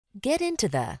Get into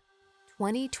the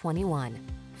 2021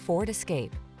 Ford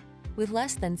Escape. With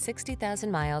less than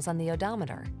 60,000 miles on the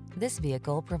odometer, this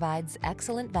vehicle provides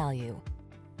excellent value.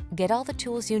 Get all the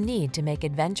tools you need to make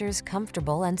adventures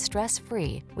comfortable and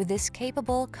stress-free with this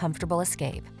capable, comfortable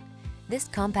Escape. This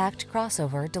compact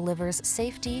crossover delivers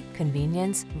safety,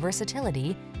 convenience,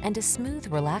 versatility, and a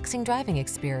smooth, relaxing driving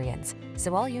experience,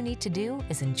 so all you need to do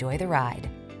is enjoy the ride.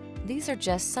 These are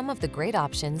just some of the great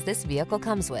options this vehicle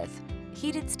comes with: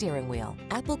 heated steering wheel,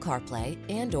 Apple CarPlay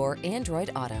and/or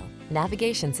Android Auto,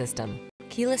 navigation system,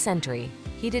 keyless entry,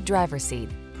 heated driver's seat,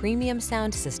 premium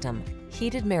sound system,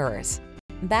 heated mirrors,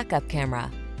 backup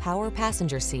camera, power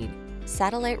passenger seat,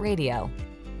 satellite radio.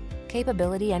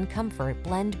 Capability and comfort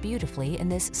blend beautifully in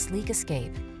this sleek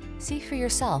Escape. See for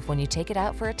yourself when you take it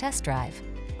out for a test drive.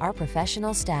 Our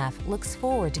professional staff looks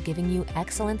forward to giving you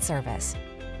excellent service.